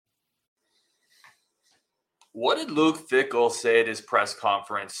What did Luke Fickell say at his press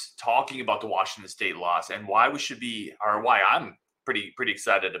conference talking about the Washington State loss and why we should be, or why I'm pretty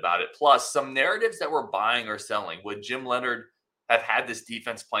excited about it? Plus, some narratives that we're buying or selling. Would Jim Leonard have had this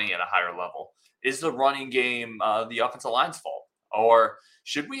defense playing at a higher level? Is the running game the offensive line's fault? Or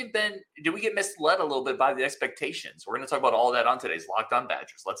did we get misled a little bit by the expectations? We're going to talk about all that on today's Locked On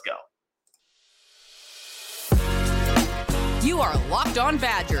Badgers. Let's go. You are Locked On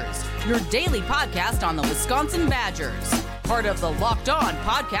Badgers, your daily podcast on the Wisconsin Badgers. Part of the Locked On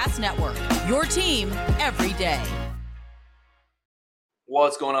Podcast Network, your team every day.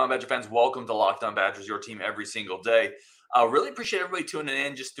 What's going on, Badger fans? Welcome to Locked On Badgers, your team every single day. Really appreciate everybody tuning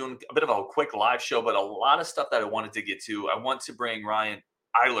in, just doing a bit of a quick live show, but a lot of stuff that I wanted to get to. I want to bring Ryan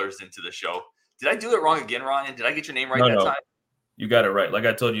Eilers into the show. Did I do it wrong again, Ryan? Did I get your name right that time? You got it right. Like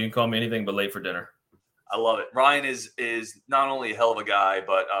I told you, you can call me anything but late for dinner. I love it. Ryan is not only a hell of a guy,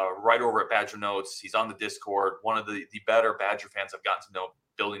 but right over at Badger Notes. He's on the Discord, one of the better Badger fans I've gotten to know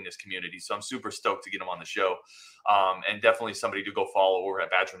building this community. So I'm super stoked to get him on the show. And definitely somebody to go follow over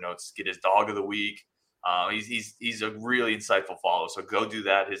at Badger Notes, get his dog of the week. He's a really insightful follow. So go do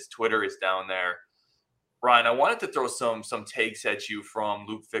that. His Twitter is down there. Ryan, I wanted to throw some takes at you from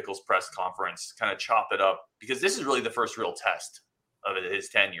Luke Fickell's press conference, kind of chop it up, because this is really the first real test of his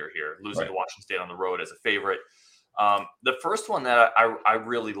tenure here, losing to Washington State on the road as a favorite. The first one that I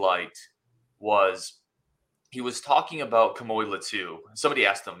really liked was he was talking about Kamoi Latu. Somebody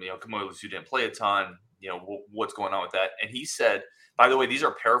asked him, Kamoi Latu didn't play a ton, what's going on with that? And he said, by the way, these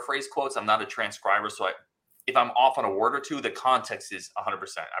are paraphrase quotes. I'm not a transcriber, so if I'm off on a word or two, the context is 100%,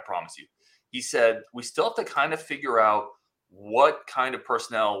 I promise you. He said, we still have to kind of figure out what kind of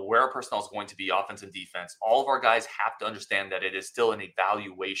personnel, where our personnel is going to be, offense and defense. All of our guys have to understand that it is still an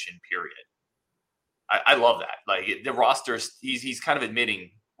evaluation period. I love that. Like the roster, he's kind of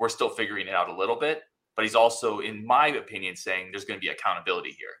admitting we're still figuring it out a little bit, but he's also, in my opinion, saying there's going to be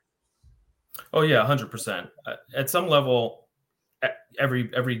accountability here. Oh yeah, 100%. At some level,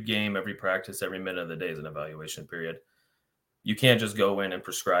 every game, every practice, every minute of the day is an evaluation period. You can't just go in and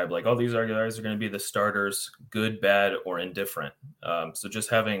prescribe like, oh, these guys are going to be the starters, good, bad, or indifferent. So just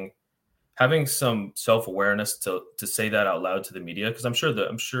having some self-awareness to say that out loud to the media, because I'm sure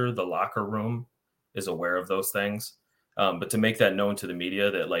the locker room is aware of those things. But to make that known to the media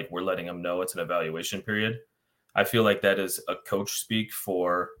that like we're letting them know it's an evaluation period, I feel like that is a coach speak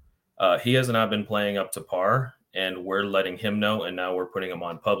for he has not been playing up to par, and we're letting him know, and now we're putting him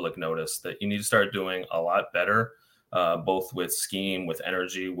on public notice that you need to start doing a lot better. Both with scheme, with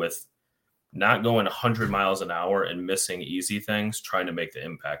energy, with not going 100 miles an hour and missing easy things, trying to make the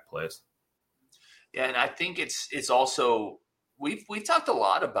impact plays. Yeah, and I think it's also we've talked a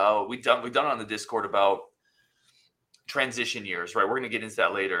lot about we've done it on the Discord about transition years, right? We're going to get into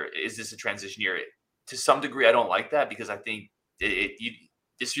that later. Is this a transition year? To some degree, I don't like that because I think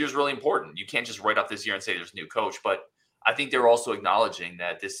this year is really important. You can't just write off this year and say there's a new coach, but I think they're also acknowledging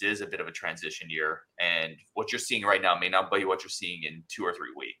that this is a bit of a transition year, and what you're seeing right now may not be what you're seeing in 2 or 3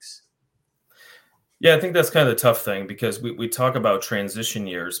 weeks. Yeah, I think that's kind of the tough thing because we talk about transition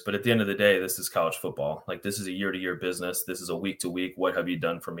years, but at the end of the day, this is college football. Like this is a year-to-year business. This is a week-to-week. What have you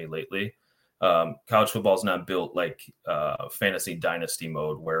done for me lately? College football is not built like fantasy dynasty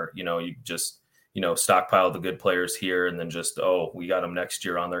mode where, you just, stockpile the good players here and then just, we got them next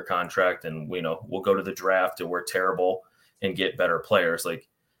year on their contract and we'll go to the draft and we're terrible and get better players. Like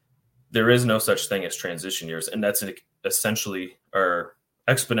there is no such thing as transition years. And that's essentially or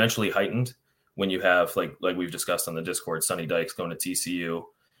exponentially heightened when you have like we've discussed on the Discord, Sonny Dykes going to TCU,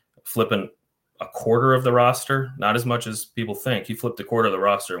 flipping a quarter of the roster, not as much as people think. He flipped a quarter of the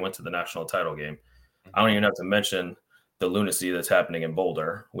roster and went to the national title game. I don't even have to mention the lunacy that's happening in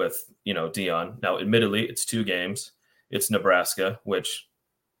Boulder with, Dion. Now, admittedly, it's 2 games. It's Nebraska, which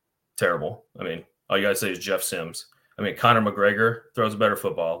terrible. I mean, all you got to say is Jeff Sims. I mean, Conor McGregor throws better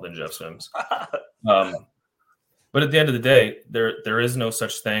football than Jeff Sims. But at the end of the day, there is no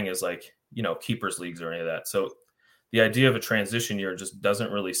such thing as like, keepers leagues or any of that. So the idea of a transition year just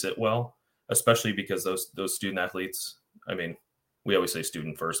doesn't really sit well, especially because those student athletes, I mean, we always say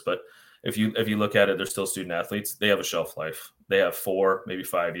student first, but if you look at it, they're still student athletes. They have a shelf life. They have 4, maybe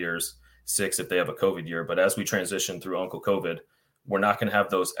 5 years, 6 if they have a COVID year. But as we transition through Uncle COVID, we're not going to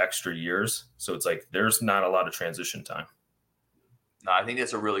have those extra years. So it's like there's not a lot of transition time. No, I think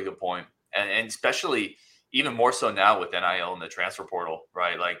that's a really good point. And especially even more so now with NIL and the transfer portal,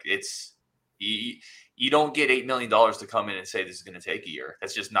 right? Like it's you don't get $8 million to come in and say this is going to take a year.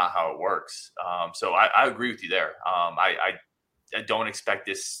 That's just not how it works. So I agree with you there. I don't expect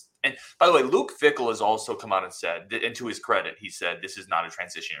this And by the way, Luke Fickell has also come out and said, and to his credit, he said, this is not a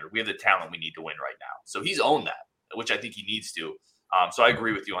transition year. We have the talent we need to win right now. So he's owned that, which I think he needs to. So I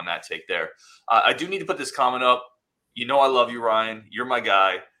agree with you on that take there. I do need to put this comment up. You know I love you, Ryan. You're my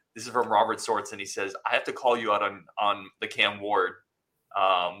guy. This is from Robert Sorts, and he says, I have to call you out on the Cam Ward.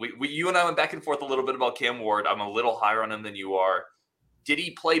 You and I went back and forth a little bit about Cam Ward. I'm a little higher on him than you are. Did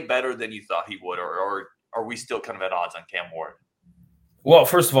he play better than you thought he would, or are we still kind of at odds on Cam Ward? Well,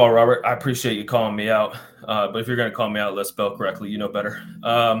 first of all, Robert, I appreciate you calling me out. But if you're going to call me out, let's spell correctly. You know better.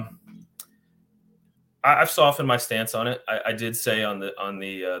 I've softened my stance on it. I did say on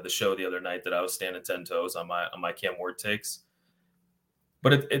the show the other night that I was standing 10 toes on my Cam Ward takes.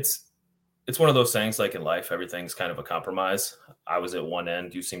 But it's one of those things, like in life, everything's kind of a compromise. I was at one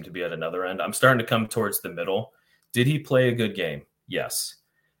end. You seem to be at another end. I'm starting to come towards the middle. Did he play a good game? Yes.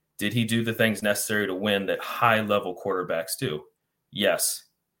 Did he do the things necessary to win that high-level quarterbacks do? Yes.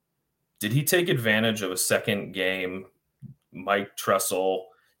 Did he take advantage of a second game, Mike Tressel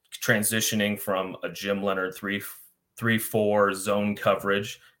transitioning from a Jim Leonard 3-4 zone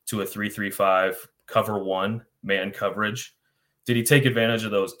coverage to a 3-3-5 cover one man coverage? Did he take advantage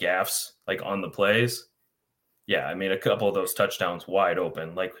of those gaffes like on the plays? Yeah, I mean, a couple of those touchdowns wide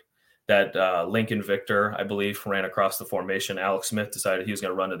open, like that Lincoln Victor, I believe, ran across the formation. Alex Smith decided he was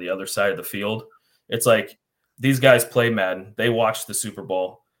going to run to the other side of the field. It's like these guys play Madden. They watched the Super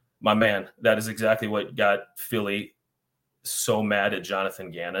Bowl. My man, that is exactly what got Philly so mad at Jonathan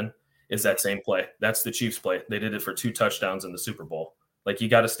Gannon, is that same play. That's the Chiefs play. They did it for 2 touchdowns in the Super Bowl. Like, you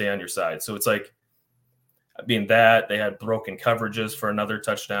got to stay on your side. So it's like, being that, they had broken coverages for another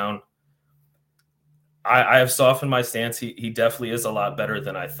touchdown. I have softened my stance. He definitely is a lot better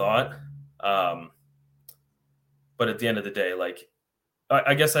than I thought. But at the end of the day, like,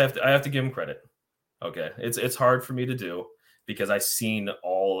 I guess I have to give him credit. Okay. It's hard for me to do because I've seen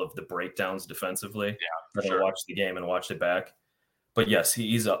all of the breakdowns defensively. Yeah, sure. I watched the game and watched it back. But yes,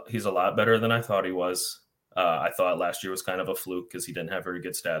 he's a lot better than I thought he was. I thought last year was kind of a fluke because he didn't have very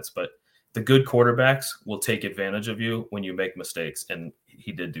good stats. But the good quarterbacks will take advantage of you when you make mistakes, and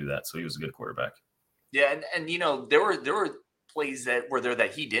he did do that. So he was a good quarterback. Yeah, and you know, there were plays that were there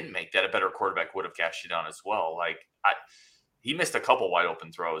that he didn't make that a better quarterback would have cashed it on as well. Like he missed a couple wide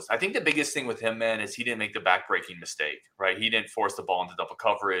open throws. I think the biggest thing with him, man, is he didn't make the backbreaking mistake, right? He didn't force the ball into double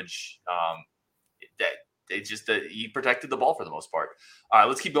coverage. He protected the ball for the most part. All right,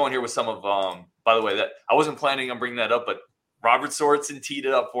 let's keep going here with some of. By the way, that I wasn't planning on bringing that up, but Robert Sorensen teed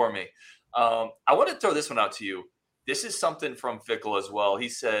it up for me. I want to throw this one out to you. This is something from Fickell as well. He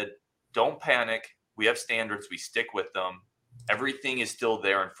said, "Don't panic. We have standards. We stick with them. Everything is still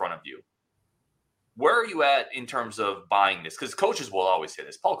there in front of you." Where are you at in terms of buying this? Because coaches will always say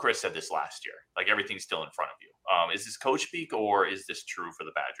this. Paul Chris said this last year. Like, everything's still in front of you. Is this coach speak, or is this true for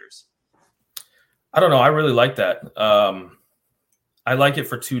the Badgers? I don't know. I really like that. I like it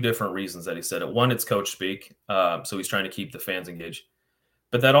for 2 different reasons that he said it. One, it's coach speak. So he's trying to keep the fans engaged.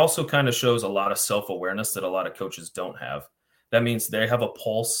 But that also kind of shows a lot of self-awareness that a lot of coaches don't have. That means they have a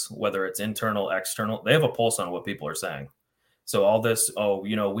pulse, whether it's internal, external. They have a pulse on what people are saying. So all this,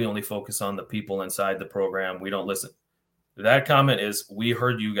 we only focus on the people inside the program. We don't listen. That comment is, we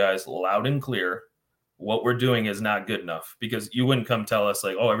heard you guys loud and clear. What we're doing is not good enough, because you wouldn't come tell us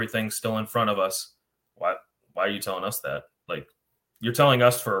like, everything's still in front of us. Why are you telling us that? Like, you're telling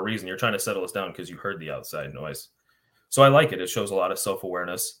us for a reason. You're trying to settle us down because you heard the outside noise. So I like it. It shows a lot of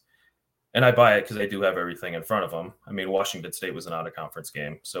self-awareness. And I buy it because they do have everything in front of them. I mean, Washington State was an out-of-conference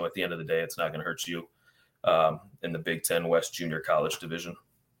game. So at the end of the day, it's not going to hurt you in the Big Ten West Junior College Division.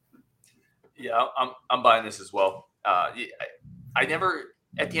 Yeah, I'm buying this as well. I never,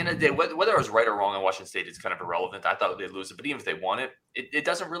 at the end of the day, whether I was right or wrong on Washington State is kind of irrelevant. I thought they'd lose it. But even if they won it, it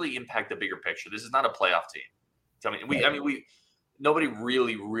doesn't really impact the bigger picture. This is not a playoff team. Nobody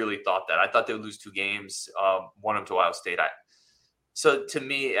really thought that. I thought they would lose 2 games, one of them to Ohio State. So to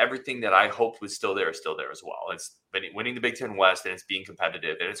me, everything that I hoped was still there is still there as well. It's winning the Big Ten West, and it's being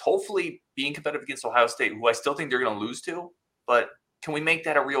competitive. And it's hopefully being competitive against Ohio State, who I still think they're going to lose to. But can we make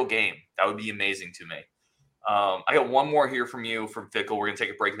that a real game? That would be amazing to me. I got one more here from you, from Fickell. We're going to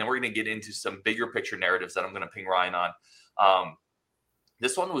take a break, and then we're going to get into some bigger picture narratives that I'm going to ping Ryan on.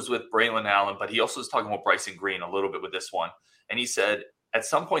 This one was with Braylon Allen, but he also was talking about Bryson Green a little bit with this one. And he said at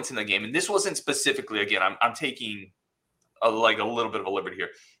some points in the game, and this wasn't specifically, again, I'm taking a little bit of a liberty here.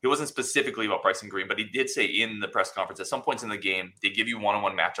 It wasn't specifically about Bryson Green, but he did say in the press conference at some points in the game, they give you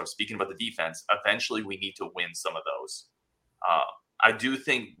one-on-one matchups. Speaking about the defense, eventually we need to win some of those. I do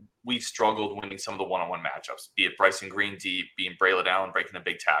think we've struggled winning some of the one-on-one matchups, be it Bryson Green deep, being Braylon Allen breaking a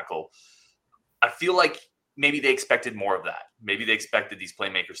big tackle. I feel like maybe they expected more of that. Maybe they expected these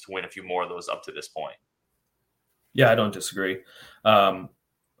playmakers to win a few more of those up to this point. Yeah, I don't disagree.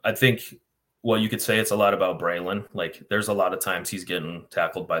 I think, well, you could say it's a lot about Braylon. Like, there's a lot of times he's getting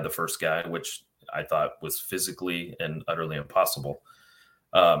tackled by the first guy, which I thought was physically and utterly impossible.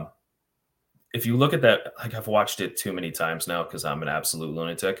 If you look at that, like, I've watched it too many times now because I'm an absolute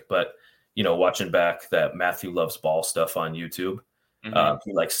lunatic, but, watching back that Matthew Loves Ball stuff on YouTube,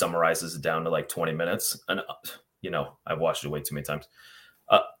 he like summarizes it down to like 20 minutes. And, I've watched it way too many times.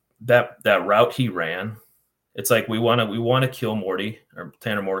 That route he ran, it's like we want to kill Morty or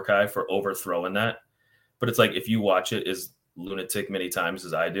Tanner Mordecai for overthrowing that. But it's like, if you watch it as lunatic many times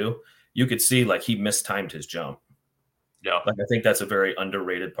as I do, you could see like he mistimed his jump. Yeah. Like, I think that's a very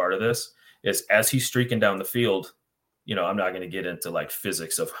underrated part of this is as he's streaking down the field, I'm not going to get into like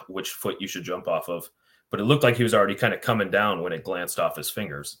physics of which foot you should jump off of, but it looked like he was already kind of coming down when it glanced off his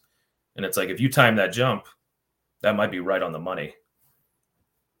fingers. And it's like, if you time that jump, that might be right on the money.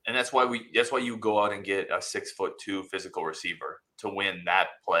 And that's why you go out and get a 6'2" physical receiver to win that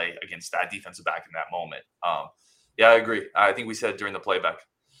play against that defensive back in that moment. Yeah, I agree. I think we said it during the playback.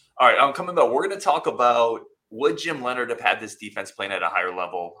 All right, I'm coming back. We're going to talk about, would Jim Leonard have had this defense playing at a higher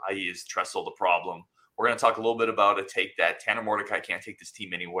level, i.e. is Tressel the problem? We're going to talk a little bit about a take that Tanner Mordecai can't take this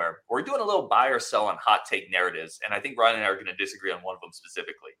team anywhere. We're doing a little buy or sell on hot take narratives, and I think Ryan and I are going to disagree on one of them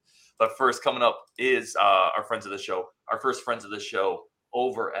specifically. But first, coming up is our friends of the show, our first friends of the show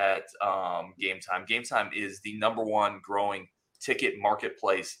over at Game Time. Game Time is the number one growing ticket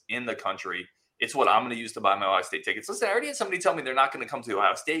marketplace in the country. It's what I'm going to use to buy my Ohio State tickets. Listen, I already had somebody tell me they're not going to come to the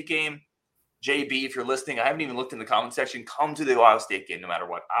Ohio State game. JB, if you're listening, I haven't even looked in the comment section. Come to the Ohio State game no matter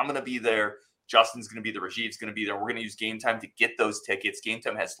what. I'm going to be there. Justin's going to be there. Rajiv's going to be there. We're going to use Game Time to get those tickets. Game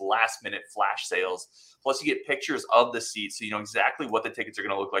Time has last-minute flash sales. Plus, you get pictures of the seats, so you know exactly what the tickets are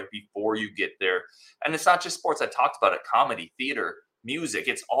going to look like before you get there. And it's not just sports. I talked about it. Comedy, theater, music.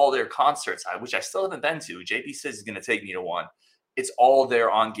 It's all their concerts, which I still haven't been to. JB says he's going to take me to one. It's all there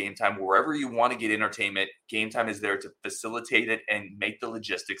on Game Time. Wherever you want to get entertainment, Game Time is there to facilitate it and make the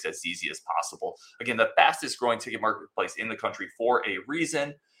logistics as easy as possible. Again, the fastest growing ticket marketplace in the country for a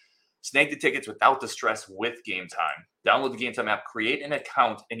reason. Snag the tickets without the stress with Game Time. Download the Game Time app, create an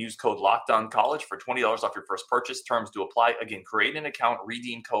account, and use code LOCKEDONCollege for $20 off your first purchase. Terms do apply. Again, create an account,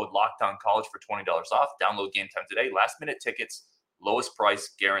 redeem code LOCKEDONCollege for $20 off. Download Game Time today. Last-minute tickets, lowest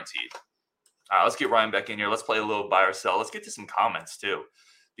price guaranteed. Let's get Ryan back in here. Let's play a little buy or sell. Let's get to some comments, too,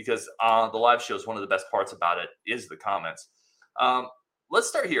 because the live show is one of the best parts about it is the comments. Let's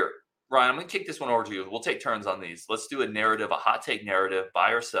start here. Ryan, I'm going to kick this one over to you. We'll take turns on these. Let's do a narrative, a hot take narrative,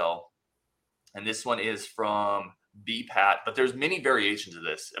 buy or sell. And this one is from B. Pat, but there's many variations of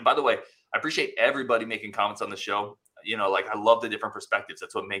this. And by the way, I appreciate everybody making comments on the show. I love the different perspectives.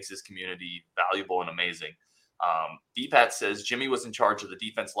 That's what makes this community valuable and amazing. B. Pat says, Jimmy was in charge of the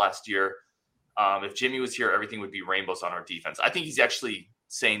defense last year. If Jimmy was here, everything would be rainbows on our defense. I think he's actually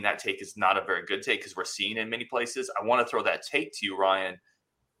saying that take is not a very good take because we're seeing it in many places. I want to throw that take to you, Ryan.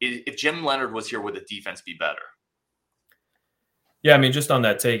 If Jim Leonard was here, would the defense be better? Yeah, I mean, just on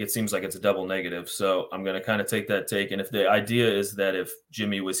that take, it seems like it's a double negative. So I'm going to kind of take that take. And if the idea is that if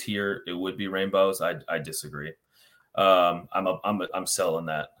Jimmy was here, it would be rainbows, I disagree. I'm selling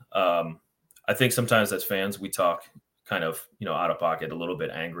that. I think sometimes as fans, we talk kind of, out of pocket, a little bit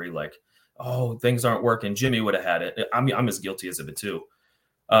angry, like, oh, things aren't working. Jimmy would have had it. I mean, I'm as guilty as of it too.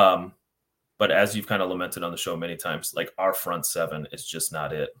 But as you've kind of lamented on the show many times, like our front seven is just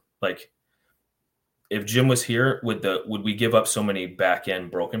not it. Like, if Jim was here, would we give up so many back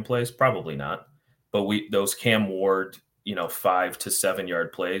end broken plays? Probably not. But those Cam Ward, 5 to 7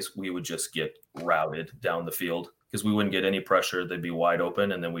 yard plays, we would just get routed down the field because we wouldn't get any pressure. They'd be wide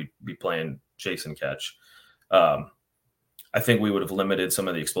open, and then we'd be playing chase and catch. I think we would have limited some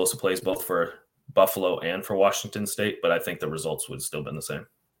of the explosive plays both for Buffalo and for Washington State, but I think the results would have still been the same.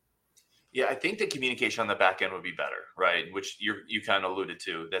 Yeah, I think the communication on the back end would be better, right? Which you kind of alluded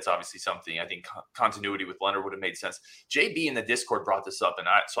to. That's obviously something. I think continuity with Leonard would have made sense. JB in the Discord brought this up,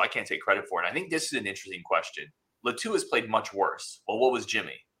 so I can't take credit for it. I think this is an interesting question. Latu has played much worse. Well, what was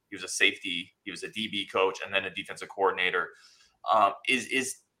Jimmy? He was a safety. He was a DB coach and then a defensive coordinator.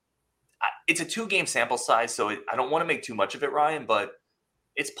 It's a 2-game sample size, so I don't want to make too much of it, Ryan, but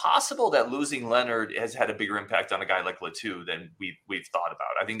it's possible that losing Leonard has had a bigger impact on a guy like Latu than we've thought about.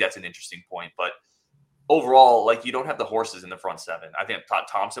 I think that's an interesting point. But overall, you don't have the horses in the front seven. I thought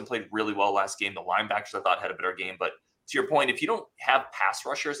Thompson played really well last game. The linebackers, I thought, had a better game. But to your point, if you don't have pass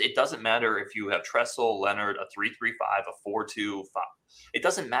rushers, it doesn't matter if you have Tressel, Leonard, a 3-3-5, a 4-2-5. It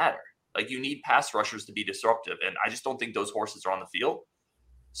doesn't matter. You need pass rushers to be disruptive. And I just don't think those horses are on the field.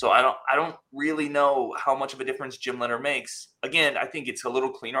 So I don't really know how much of a difference Jim Leonard makes. Again, I think it's a little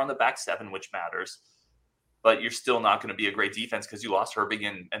cleaner on the back seven, which matters. But you're still not going to be a great defense because you lost Herbig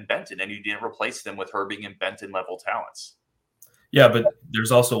and Benton, and you didn't replace them with Herbig and Benton level talents. Yeah, but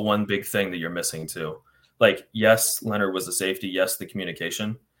there's also one big thing that you're missing too. Like, yes, Leonard was a safety. Yes, the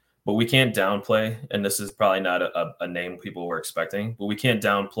communication. But we can't downplay, and this is probably not a name people were expecting, but we can't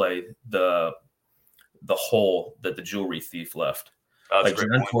downplay the hole that the jewelry thief left. Like,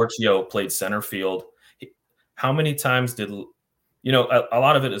 John Torchio played center field. How many times did a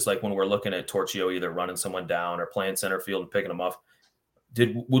lot of it is like when we're looking at Torchio either running someone down or playing center field and picking them off.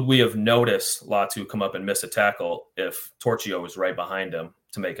 Would we have noticed Latu come up and miss a tackle if Torchio was right behind him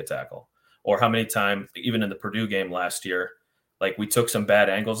to make a tackle? Or how many times, even in the Purdue game last year, like we took some bad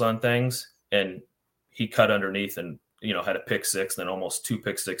angles on things and he cut underneath and, had a pick six, then almost 2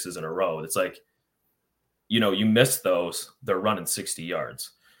 pick sixes in a row. It's like, you miss those, they're running 60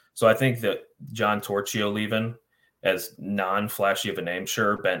 yards. So I think that John Torchio leaving as non-flashy of a name,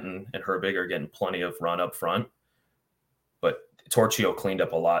 sure, Benton and Herbig are getting plenty of run up front, but Torchio cleaned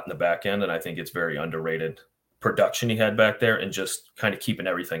up a lot in the back end, and I think it's very underrated production he had back there and just kind of keeping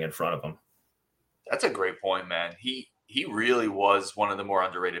everything in front of him. That's a great point, man. He really was one of the more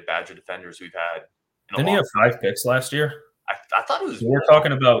underrated Badger defenders we've had. Didn't he have 5 picks last year? I thought it was. We're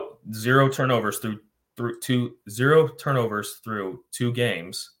talking about 0 turnovers through 2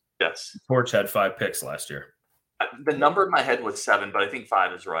 games. Yes. Torch had 5 picks last year. The number in my head was 7, but I think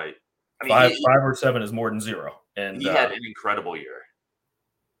 5 is right. I mean, 5 or 7 is more than 0. And he had an incredible year.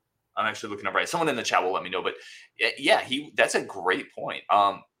 I'm actually looking up right. Someone in the chat will let me know, but yeah, that's a great point.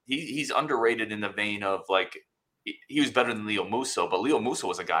 He's underrated in the vein of like he was better than Leo Musso, but Leo Musso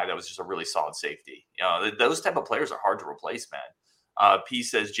was a guy that was just a really solid safety. Those type of players are hard to replace, man. P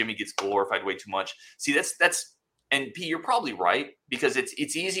says Jimmy gets glorified way too much. See, that's and P, you're probably right because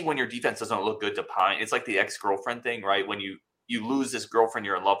it's easy when your defense doesn't look good to pine. It's like the ex-girlfriend thing, right? When you lose this girlfriend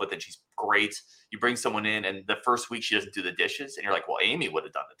you're in love with and she's great, you bring someone in and the first week she doesn't do the dishes and you're like, well, Amy would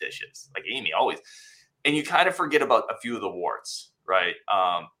have done the dishes. Like Amy always. And you kind of forget about a few of the warts, right?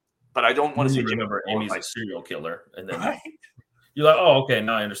 But I don't want to say remember Amy's a serial killer. And then right? You're like, oh, okay,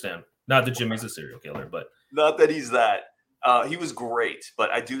 now I understand. Not that Jimmy's a serial killer, but not that he's that. He was great, but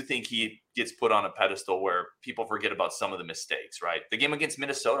I do think he gets put on a pedestal where people forget about some of the mistakes, right? The game against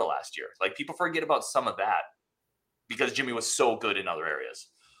Minnesota last year, like people forget about some of that because Jimmy was so good in other areas.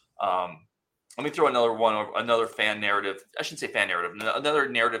 Let me throw another fan narrative. I shouldn't say fan narrative, another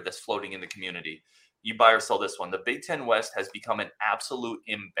narrative that's floating in the community. You buy or sell this one. The Big Ten West has become an absolute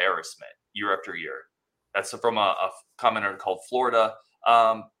embarrassment year after year. That's from a commenter called Florida.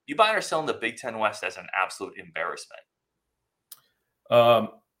 You buy or sell the Big Ten West as an absolute embarrassment?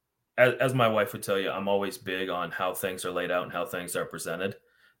 As my wife would tell you, I'm always big on how things are laid out and how things are presented.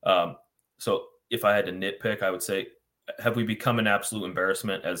 So if I had to nitpick, I would say, have we become an absolute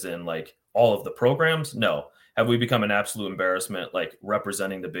embarrassment as in like all of the programs? No. Have we become an absolute embarrassment like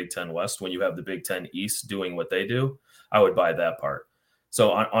representing the Big Ten West when you have the Big Ten East doing what they do? I would buy that part.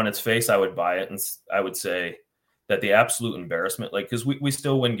 So on its face, I would buy it. And I would say that the absolute embarrassment, like, because we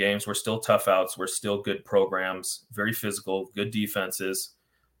still win games. We're still tough outs. We're still good programs, very physical, good defenses,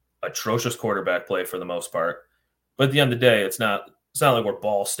 atrocious quarterback play for the most part. But at the end of the day, it's not like we're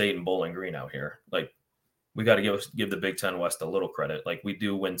Ball State and Bowling Green out here. Like, we got to give the Big Ten West a little credit. Like, we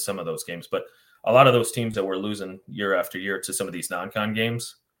do win some of those games, but a lot of those teams that we're losing year after year to some of these non-con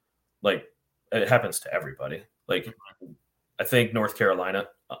games, like, it happens to everybody. Like, I think North Carolina,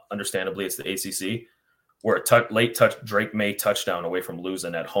 understandably, it's the ACC. We're a late Drake May touchdown away from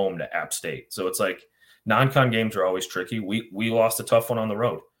losing at home to App State. So it's like non-con games are always tricky. We lost a tough one on the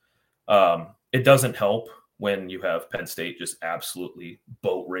road. It doesn't help when you have Penn State just absolutely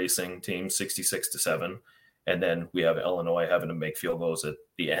boat racing teams 66-7. And then we have Illinois having to make field goals at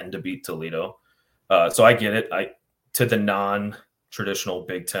the end to beat Toledo. So I get it. To the non-traditional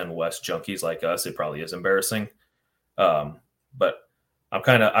Big Ten West junkies like us, it probably is embarrassing. But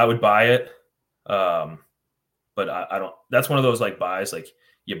I would buy it. But I don't, that's one of those like buys, like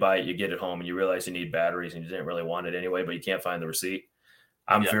you buy it, you get it home and you realize you need batteries and you didn't really want it anyway, but you can't find the receipt.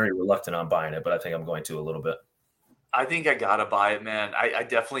 I'm very reluctant on buying it, but I think I'm going to a little bit. I think I got to buy it, man. I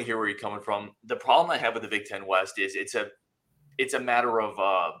definitely hear where you're coming from. The problem I have with the Big Ten West is it's a matter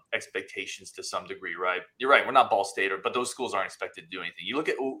of expectations to some degree, right? You're right. We're not Ball State, but those schools aren't expected to do anything. You look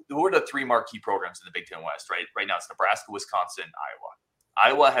at who are the 3 marquee programs in the Big Ten West, right? Right now it's Nebraska, Wisconsin, Iowa.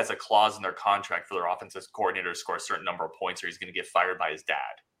 Iowa has a clause in their contract for their offensive coordinator to score a certain number of points or he's going to get fired by his dad.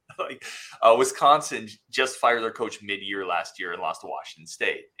 Like Wisconsin just fired their coach mid-year last year and lost to Washington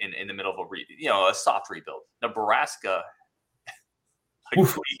State in the middle of a soft rebuild. Nebraska, Like,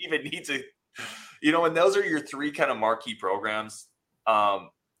 do we even need to, and those are your three kind of marquee programs.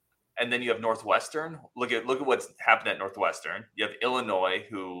 And then you have Northwestern. Look at what's happened at Northwestern. You have Illinois,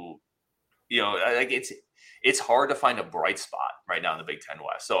 who, like it's hard to find a bright spot right now in the Big Ten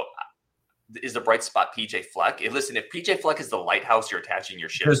West. So is the bright spot PJ Fleck? Listen, if PJ Fleck is the lighthouse you're attaching your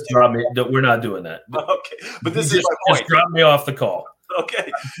ships just drop me. We're not doing that. Okay, but this is my point. Just drop me off the call.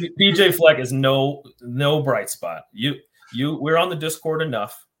 Okay, PJ Fleck is no bright spot. We're on the Discord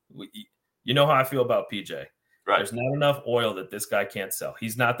enough. You know how I feel about PJ. Right. There's not enough oil that this guy can't sell.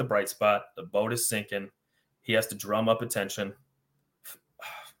 He's not the bright spot. The boat is sinking. He has to drum up attention.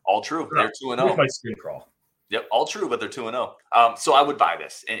 All true. They're 2-0. My skin crawl. Yep, all true, but they're 2-0. So I would buy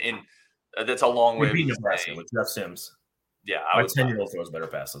this, and that's a long way. Beat Nebraska with Jeff Sims. Yeah, my 10-year-old throws better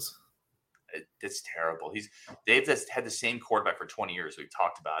passes. It's terrible. They've had the same quarterback for 20 years. We've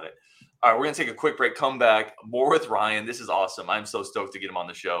talked about it. All right, we're gonna take a quick break. Come back. More with Ryan. This is awesome. I'm so stoked to get him on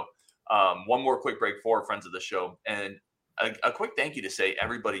the show. One more quick break for friends of the show, and a quick thank you to say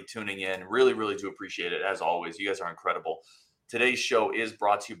everybody tuning in. Really, really do appreciate it. As always, you guys are incredible. Today's show is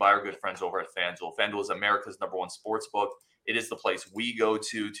brought to you by our good friends over at FanDuel. FanDuel is America's #1 sports book. It is the place we go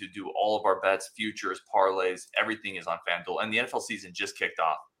to do all of our bets, futures, parlays. Everything is on FanDuel, and the NFL season just kicked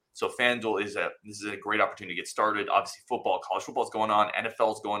off. So FanDuel this is a great opportunity to get started. Obviously, college football is going on,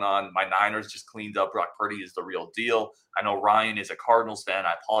 NFL is going on. My Niners just cleaned up. Brock Purdy is the real deal. I know Ryan is a Cardinals fan.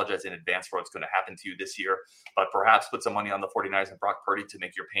 I apologize in advance for what's going to happen to you this year, but perhaps put some money on the 49ers and Brock Purdy to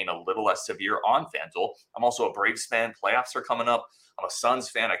make your pain a little less severe on FanDuel. I'm also a Braves fan. Playoffs are coming up. I'm a Suns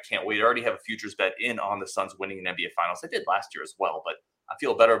fan. I can't wait. I already have a futures bet in on the Suns winning an NBA Finals. I did last year as well, but I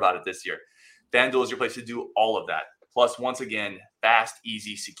feel better about it this year. FanDuel is your place to do all of that. Plus, once again, fast,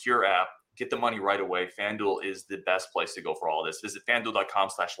 easy, secure app. Get the money right away. FanDuel is the best place to go for all this. Visit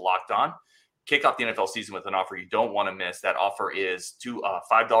FanDuel.com/lockedon. Kick off the NFL season with an offer you don't want to miss. That offer is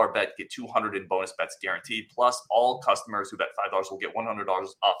 $5 bet, get $200 in bonus bets guaranteed. Plus, all customers who bet $5 will get $100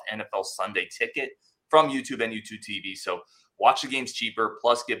 off NFL Sunday ticket from YouTube and YouTube TV. So watch the games cheaper,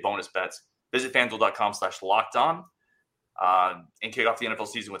 plus get bonus bets. Visit FanDuel.com/lockedon. And kick off the NFL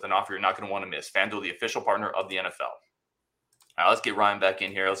season with an offer you're not going to want to miss. FanDuel, the official partner of the NFL. All right, let's get Ryan back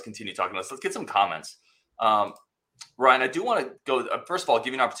in here. Let's continue talking. Let's get some comments. Ryan, I do want to go, first of all, give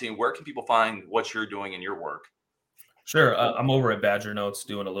you an opportunity. Where can people find what you're doing in your work? Sure. I'm over at Badger Notes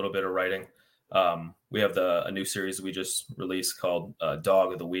doing a little bit of writing. We have a new series we just released called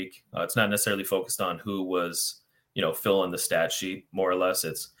Dog of the Week. It's not necessarily focused on who was, filling the stat sheet, more or less.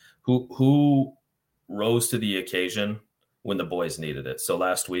 It's who rose to the occasion when the boys needed it. So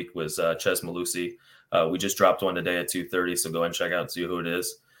last week was Ches Malusi. We just dropped one today at 2:30, so go and check out and see who it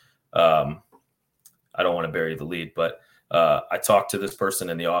is. I don't want to bury the lead, but I talked to this person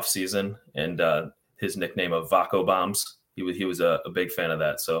in the off season, and his nickname of Vaco Bombs, he was a big fan of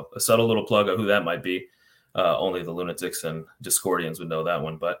that. So a subtle little plug of who that might be. Only the lunatics and Discordians would know that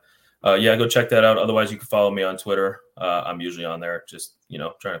one. But yeah, go check that out. Otherwise, you can follow me on Twitter. I'm usually on there, just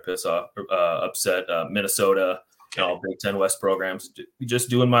trying to piss off, upset Minnesota. All Big Ten West programs, just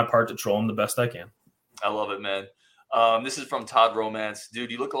doing my part to troll them the best I can. I love it, man. This is from Todd Romance.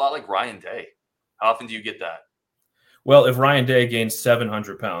 Dude, you look a lot like Ryan Day. How often do you get that? Well, if Ryan Day gains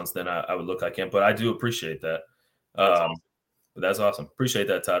 700 pounds, then I would look like him, but I do appreciate that. But that's awesome. Appreciate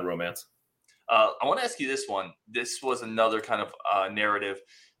that, Todd Romance. I want to ask you this one. This was another kind of narrative.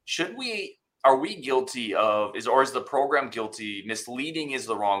 Are we guilty of, or is the program guilty? Misleading is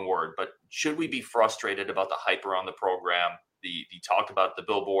the wrong word, but should we be frustrated about the hype around the program, the talk about the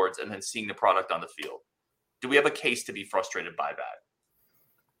billboards, and then seeing the product on the field? Do we have a case to be frustrated by that?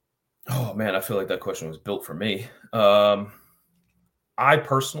 Oh, man, I feel like that question was built for me. I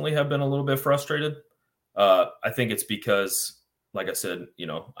personally have been a little bit frustrated. I think it's because, like I said,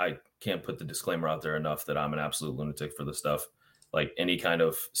 I can't put the disclaimer out there enough that I'm an absolute lunatic for this stuff. Like any kind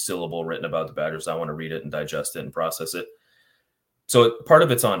of syllable written about the Badgers, I want to read it and digest it and process it. So part of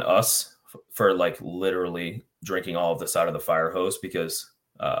it's on us for like literally drinking all of this out of the fire hose, because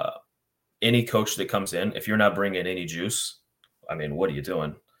any coach that comes in, if you're not bringing any juice, I mean, what are you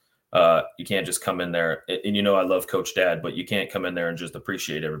doing? You can't just come in there and I love Coach Dad, but you can't come in there and just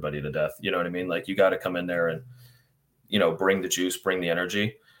appreciate everybody to death. You know what I mean? Like you got to come in there and, bring the juice, bring the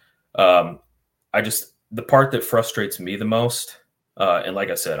energy. The part that frustrates me the most, and like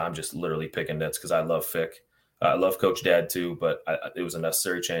I said, I'm just literally picking nits because I love Fick. I love Coach Dad too, but it was a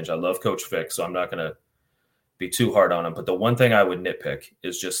necessary change. I love Coach Fick, so I'm not going to be too hard on him. But the one thing I would nitpick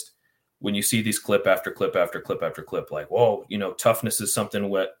is just when you see these clip after clip after clip after clip, like, whoa, toughness is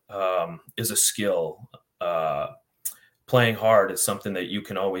something is a skill. playing hard is something that you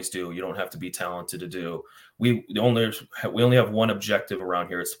can always do. You don't have to be talented to do. We only have one objective around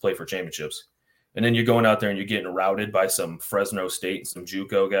here. It's to play for championships. And then you're going out there and you're getting routed by some Fresno State and some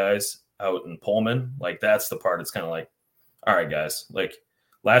JUCO guys out in Pullman. Like, that's the part. It's kind of like, all right, guys, like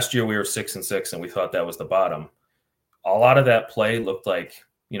last year we were 6-6 and we thought that was the bottom. A lot of that play looked like,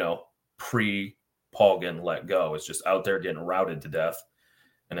 pre-Paul getting let go. It's just out there getting routed to death.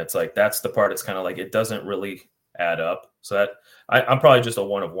 And it's like, that's the part. It's kind of like, it doesn't really add up. So that I'm probably just a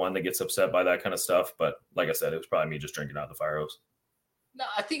one of one that gets upset by that kind of stuff. But like I said, it was probably me just drinking out the fire hose. No,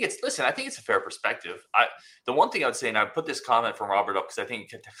 I think it's a fair perspective. The one thing I would say, and I put this comment from Robert up because I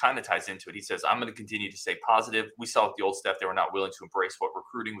think it kind of ties into it. He says, I'm going to continue to stay positive. We saw with the old staff, they were not willing to embrace what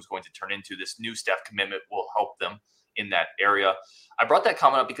recruiting was going to turn into. This new staff commitment will help them in that area. I brought that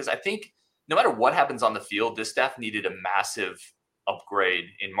comment up because I think no matter what happens on the field, this staff needed a massive upgrade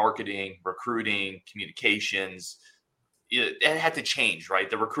in marketing, recruiting, communications. It had to change, right?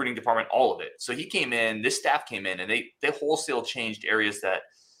 The recruiting department, all of it. So this staff came in and they wholesale changed areas that,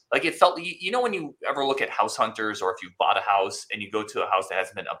 like, it felt, when you ever look at house hunters, or if you bought a house and you go to a house that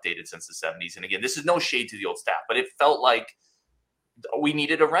hasn't been updated since the 70s. And again, this is no shade to the old staff, but it felt like we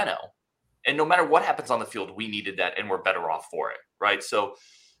needed a reno. And no matter what happens on the field, we needed that and we're better off for it, right? So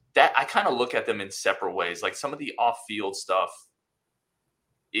that I kind of look at them in separate ways. Like, some of the off-field stuff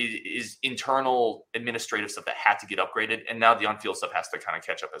is internal administrative stuff that had to get upgraded. And now the on-field stuff has to kind of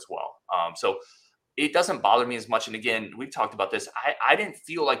catch up as well. So it doesn't bother me as much. And again, we've talked about this. I didn't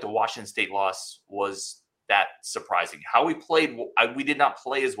feel like the Washington State loss was that surprising. How we played, we did not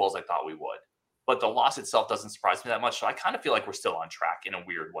play as well as I thought we would. But the loss itself doesn't surprise me that much. So I kind of feel like we're still on track in a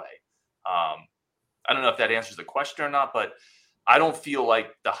weird way. I don't know if that answers the question or not, but I don't feel like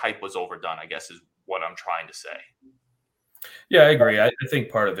the hype was overdone, I guess is what I'm trying to say. Yeah, I agree. I think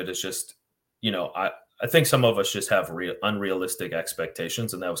part of it is just, I think some of us just have unrealistic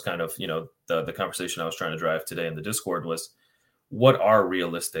expectations. And that was kind of, the conversation I was trying to drive today in the Discord was, what are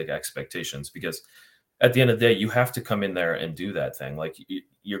realistic expectations? Because at the end of the day, you have to come in there and do that thing. Like,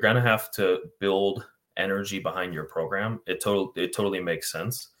 you're going to have to build energy behind your program. It totally makes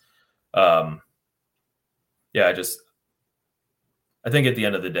sense. I think at the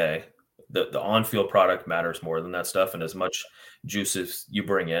end of the day, the on-field product matters more than that stuff. And as much juice as you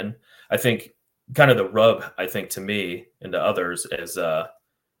bring in, I think kind of the rub, I think, to me and to others is,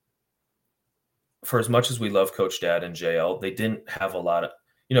 for as much as we love Coach Dad and JL, they didn't have a lot of,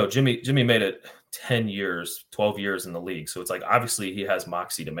 Jimmy made it 10 years, 12 years in the league. So it's like, obviously he has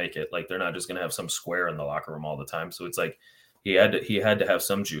moxie to make it. Like, they're not just going to have some square in the locker room all the time. So it's like, he had to have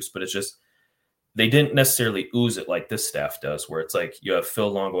some juice, but it's just, they didn't necessarily ooze it like this staff does, where it's like you have Phil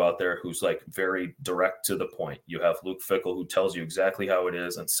Longo out there who's like very direct to the point. You have Luke Fickell who tells you exactly how it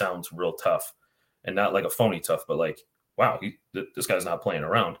is and sounds real tough, and not like a phony tough, but like, wow, this guy's not playing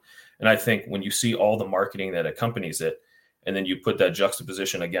around. And I think when you see all the marketing that accompanies it, and then you put that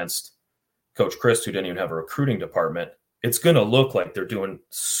juxtaposition against Coach Chris, who didn't even have a recruiting department, it's going to look like they're doing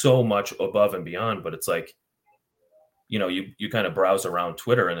so much above and beyond, but it's like, you kind of browse around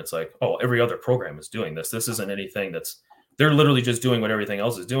Twitter and it's like, oh, every other program is doing this. This isn't anything they're literally just doing what everything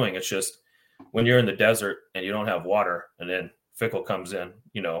else is doing. It's just when you're in the desert and you don't have water, and then Fickell comes in,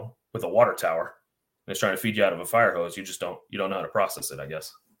 with a water tower and is trying to feed you out of a fire hose, you don't know how to process it, I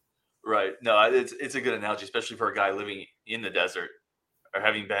guess. Right. No, it's a good analogy, especially for a guy living in the desert or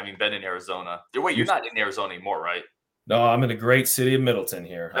having been in Arizona. Wait, you're not in Arizona anymore, right? No, I'm in the great city of Middleton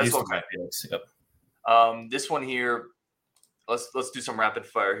here. That's okay. Yep. This one here, let's do some rapid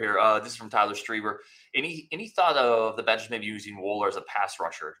fire here. This is from Tyler Strieber. Any thought of the Badgers maybe using Wooler as a pass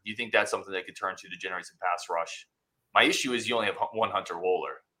rusher? Do you think that's something they could turn to generate some pass rush? My issue is you only have one Hunter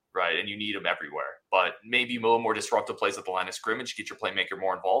Wooler, right? And you need him everywhere. But maybe a little more disruptive plays at the line of scrimmage, get your playmaker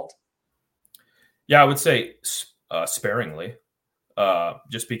more involved. Yeah, I would say sparingly.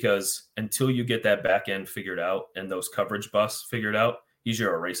 Just because until you get that back end figured out and those coverage busts figured out, he's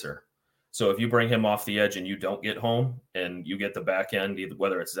your eraser. So if you bring him off the edge and you don't get home and you get the back end, either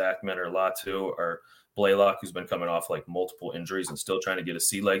whether it's Zachman or Latu or Blaylock, who's been coming off like multiple injuries and still trying to get his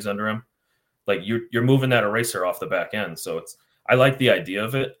sea legs under him, like you're moving that eraser off the back end. So I like the idea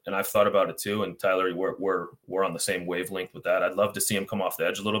of it, and I've thought about it too. And Tyler, we're on the same wavelength with that. I'd love to see him come off the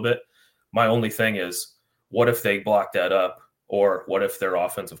edge a little bit. My only thing is, what if they block that up, or what if their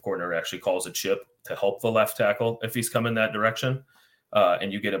offensive coordinator actually calls a chip to help the left tackle if he's coming that direction?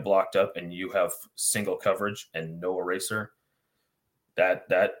 And you get it blocked up and you have single coverage and no eraser, that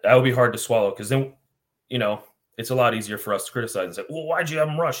would be hard to swallow, because then, it's a lot easier for us to criticize and say, well, why'd you have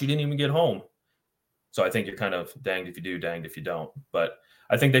him rush? He didn't even get home. So I think you're kind of danged if you do, danged if you don't. But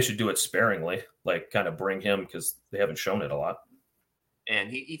I think they should do it sparingly, like kind of bring him because they haven't shown it a lot.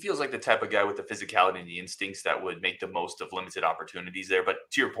 And he feels like the type of guy with the physicality and the instincts that would make the most of limited opportunities there. But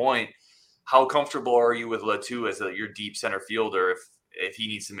to your point, how comfortable are you with Latu as your deep center fielder if he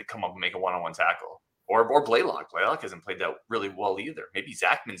needs to come up and make a one-on-one tackle? Or Blaylock. Blaylock hasn't played that really well either. Maybe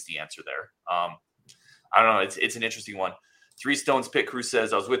Zachman's the answer there. I don't know. It's an interesting one. Three Stones Pit Crew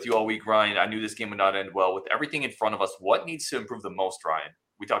says, I was with you all week, Ryan. I knew this game would not end well. With everything in front of us, what needs to improve the most, Ryan?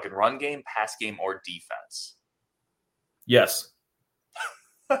 We talking run game, pass game, or defense? Yes.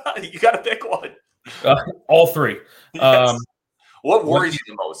 You got to pick one. All three. Yes. What worries you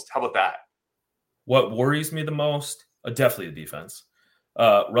the most? How about that? What worries me the most? Definitely the defense.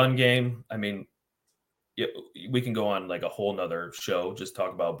 Run game. I mean, we can go on like a whole nother show, just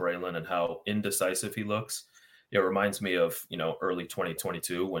talk about Braylon and how indecisive he looks. It reminds me of, early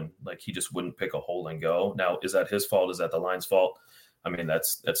 2022 when like he just wouldn't pick a hole and go. Now, is that his fault? Is that the line's fault? I mean,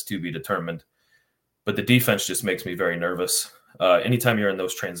 that's to be determined. But the defense just makes me very nervous. Anytime you're in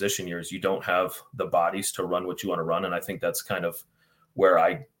those transition years, you don't have the bodies to run what you want to run. And I think that's kind of where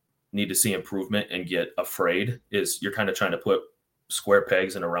I need to see improvement and get afraid is you're kind of trying to put square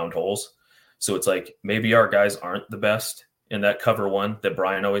pegs into round holes. So it's like maybe our guys aren't the best in that cover one that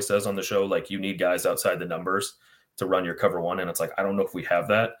Brian always says on the show. Like you need guys outside the numbers to run your cover one. And it's like, I don't know if we have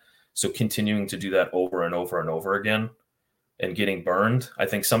that. So continuing to do that over and over and over again and getting burned, I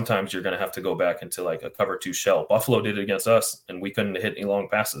think sometimes you're going to have to go back into like a cover two shell. Buffalo did it against us and we couldn't hit any long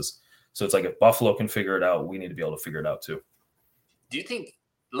passes. So it's like if Buffalo can figure it out, we need to be able to figure it out too. Do you think,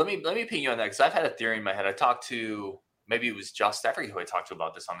 let me ping you on that, because I've had a theory in my head. I talked to, maybe it was Just, I forget who I talked to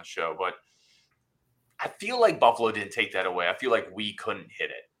about this on the show, but I feel like Buffalo didn't take that away. I feel like we couldn't hit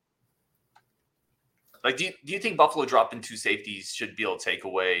it. Like, do you think Buffalo dropping two safeties should be able to take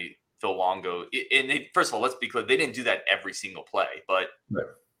away Phil Longo? And first of all, let's be clear, they didn't do that every single play, but right.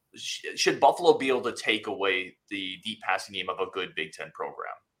 Should Buffalo be able to take away the deep passing game of a good Big Ten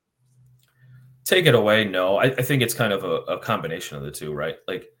program? Take it away? No, I think it's kind of a combination of the two, right?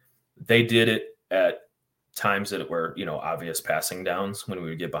 Like they did it at times that were, obvious passing downs when we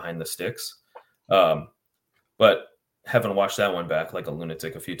would get behind the sticks. But having watched that one back like a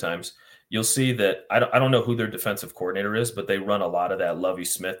lunatic a few times, you'll see that I don't know who their defensive coordinator is, but they run a lot of that Lovie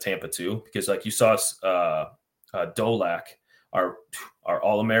Smith Tampa 2 because like you saw Dolak, our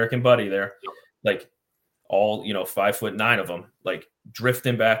All-American buddy there, like all 5'9" of them, like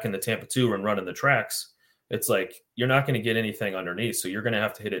drifting back in the Tampa 2 and running the tracks. It's like you're not going to get anything underneath, so you're going to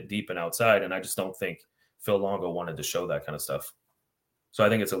have to hit it deep and outside. And I just don't think Phil Longo wanted to show that kind of stuff. So I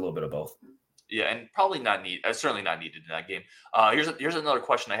think it's a little bit of both. Yeah, and probably not certainly not needed in that game. Here's another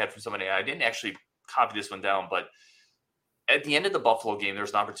question I had from somebody. I didn't actually copy this one down, but at the end of the Buffalo game, there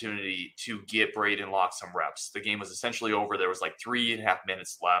was an opportunity to get Braden Locke some reps. The game was essentially over. There was like 3.5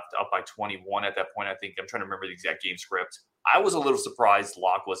 minutes left, up by 21 at that point. I think I'm trying to remember the exact game script. I was a little surprised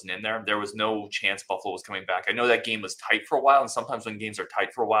Locke wasn't in there. There was no chance Buffalo was coming back. I know that game was tight for a while, and sometimes when games are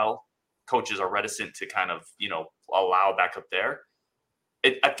tight for a while, coaches are reticent to kind of, allow back up there.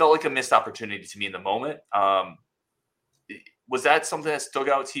 I felt like a missed opportunity to me in the moment. Was that something that stuck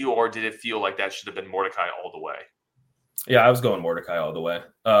out to you, or did it feel like that should have been Mordecai all the way? Yeah, I was going Mordecai all the way.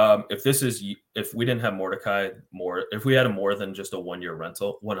 If we didn't have Mordecai if we had a more than just a 1-year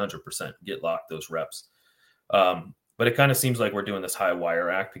rental, 100% get Locke those reps. But it kind of seems like we're doing this high wire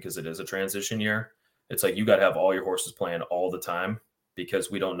act because it is a transition year. It's like you got to have all your horses playing all the time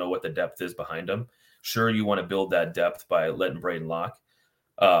because we don't know what the depth is behind them. Sure, you want to build that depth by letting Braden Locke.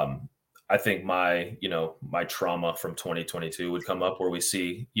 I think my trauma from 2022 would come up where we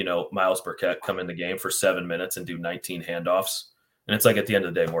see, Miles Burkett come in the game for 7 minutes and do 19 handoffs. And it's like at the end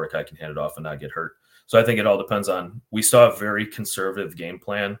of the day, Mordecai can hand it off and not get hurt. So I think it all depends on, we saw a very conservative game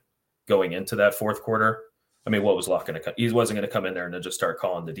plan going into that fourth quarter. I mean, what was Locke going to come? He wasn't going to come in there and then just start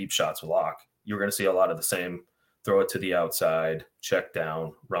calling the deep shots with Locke. You were going to see a lot of the same, throw it to the outside, check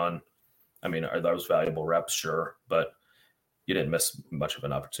down, run. I mean, are those valuable reps? Sure. But you didn't miss much of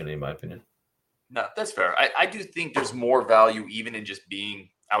an opportunity, in my opinion. No, that's fair. I do think there's more value even in just being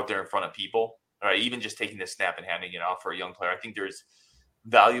out there in front of people, or even just taking the snap and handing it off for a young player. I think there's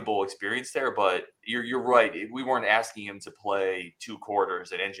valuable experience there, but you're right. We weren't asking him to play 2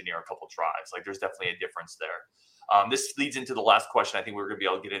 quarters and engineer a couple tries. Like there's definitely a difference there. This leads into the last question I think we're going to be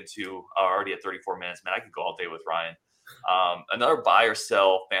able to get into already at 34 minutes. Man, I could go all day with Ryan. Another buy or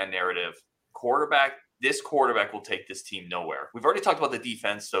sell fan narrative. This quarterback will take this team nowhere. We've already talked about the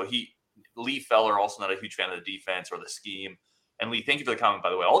defense. So Lee Feller, also not a huge fan of the defense or the scheme. And Lee, thank you for the comment,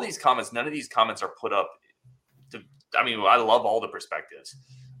 by the way. All these comments, none of these comments are put up I love all the perspectives.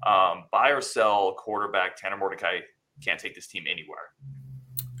 Buy or sell quarterback Tanner Mordecai can't take this team anywhere.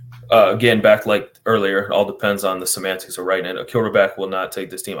 Again, back like earlier, it all depends on the semantics of right. And a quarterback will not take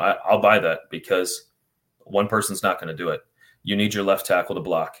this team. I'll buy that because one person's not going to do it. You need your left tackle to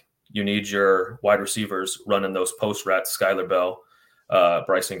block. You need your wide receivers running those post rats, Skylar Bell,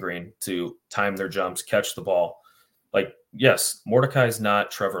 Bryson Green, to time their jumps, catch the ball. Like, yes, Mordecai's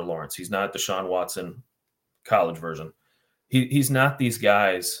not Trevor Lawrence. He's not Deshaun Watson college version. He's not these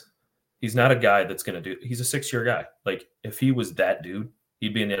guys. He's not a guy that's going to do – he's a 6-year guy. Like, if he was that dude,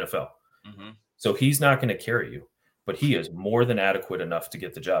 he'd be in the NFL. Mm-hmm. So he's not going to carry you, but he is more than adequate enough to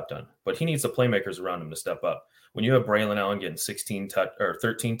get the job done. But he needs the playmakers around him to step up. When you have Braylon Allen getting 13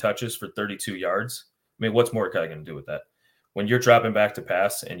 touches for 32 yards, I mean, what's Mordecai going to do with that? When you're dropping back to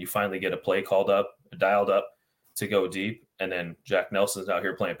pass and you finally get a play called up, dialed up to go deep, and then Jack Nelson's out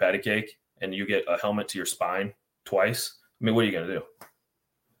here playing patty cake, and you get a helmet to your spine twice, I mean, what are you going to do?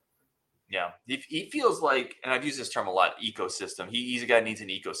 Yeah, he feels like, and I've used this term a lot, ecosystem. He's a guy who needs an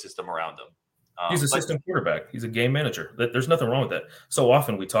ecosystem around him. He's a system quarterback. He's a game manager. There's nothing wrong with that. So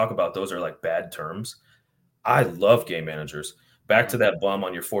often we talk about those are like bad terms. I love game managers. Back to that bum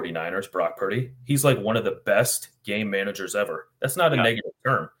on your 49ers, Brock Purdy. He's like one of the best game managers ever. That's not a negative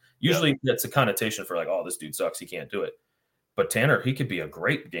term. Usually that's a connotation for like, oh, this dude sucks. He can't do it. But Tanner, he could be a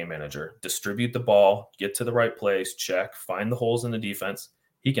great game manager. Distribute the ball, get to the right place, check, find the holes in the defense.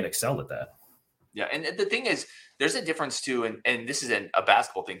 He can excel at that. Yeah, and the thing is, there's a difference too, and this is a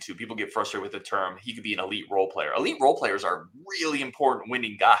basketball thing too. People get frustrated with the term, he could be an elite role player. Elite role players are really important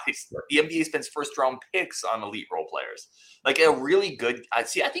winning guys. The NBA spends first-round picks on elite role players. Like a really good – I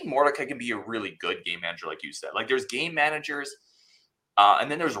think Mordecai can be a really good game manager, like you said. Like there's game managers,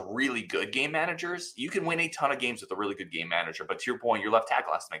 and then there's really good game managers. You can win a ton of games with a really good game manager, but to your point, your left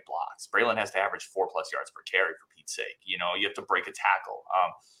tackle has to make blocks. Braylon has to average 4+ yards per carry, for Pete's sake. You know, you have to break a tackle.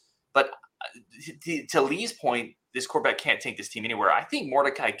 But to Lee's point, this quarterback can't take this team anywhere. I think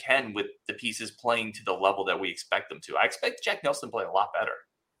Mordecai can with the pieces playing to the level that we expect them to. I expect Jack Nelson to play a lot better.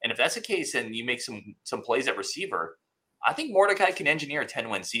 And if that's the case and you make some plays at receiver, I think Mordecai can engineer a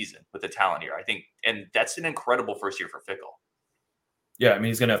 10-win season with the talent here. I think, and that's an incredible first year for Fickell. Yeah, I mean,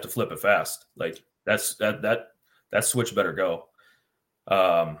 he's going to have to flip it fast. Like that switch better go.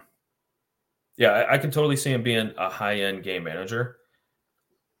 Yeah, I can totally see him being a high-end game manager.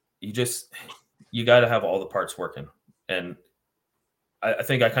 You got to have all the parts working. And I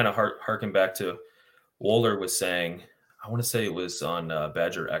think I kind of harken back to Wohler was saying, I want to say it was on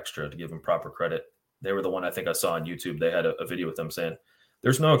Badger Extra, to give him proper credit. They were the one I think I saw on YouTube. They had a video with them saying,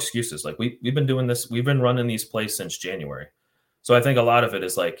 there's no excuses. Like we've been doing this. We've been running these plays since January. So I think a lot of it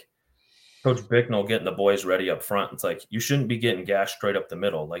is like Coach Bicknell getting the boys ready up front. It's like, you shouldn't be getting gashed straight up the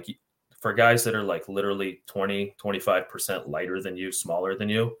middle. Like for guys that are like literally 20, 25% lighter than you, smaller than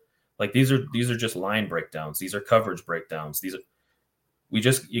you, like these are just line breakdowns. These are coverage breakdowns.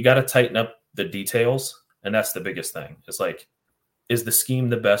 You got to tighten up the details. And that's the biggest thing. It's like, is the scheme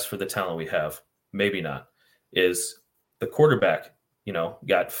the best for the talent we have? Maybe not. Is the quarterback,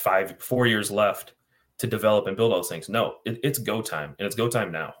 got 4 years left to develop and build all those things? No, it's go time, and it's go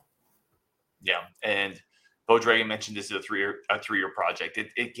time now. Yeah, and Bo Dragon mentioned this is a three-year project.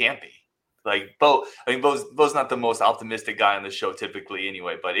 It can't be. Like Bo's not the most optimistic guy on the show typically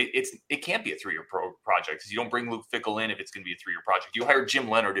anyway, but it can't be a 3-year project because you don't bring Luke Fickell in if it's going to be a 3-year project. You hire Jim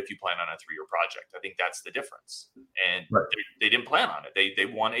Leonard if you plan on a 3-year project. I think that's the difference. And they didn't plan on it. They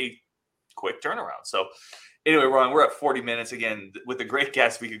want a quick turnaround. So anyway, Ron, we're at 40 minutes. Again, with a great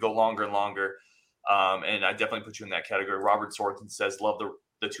guest, we could go longer and longer. And I definitely put you in that category. Robert Sorkin says, love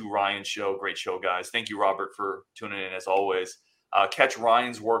the Two Ryan show. Great show, guys. Thank you, Robert, for tuning in as always. Catch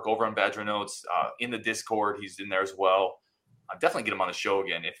Ryan's work over on Badger Notes in the Discord. He's in there as well. I'll definitely get him on the show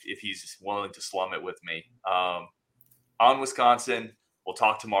again if he's willing to slum it with me. On Wisconsin, we'll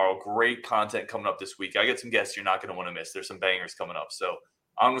talk tomorrow. Great content coming up this week. I got some guests you're not going to want to miss. There's some bangers coming up. So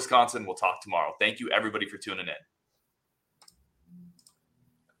on Wisconsin, we'll talk tomorrow. Thank you, everybody, for tuning in.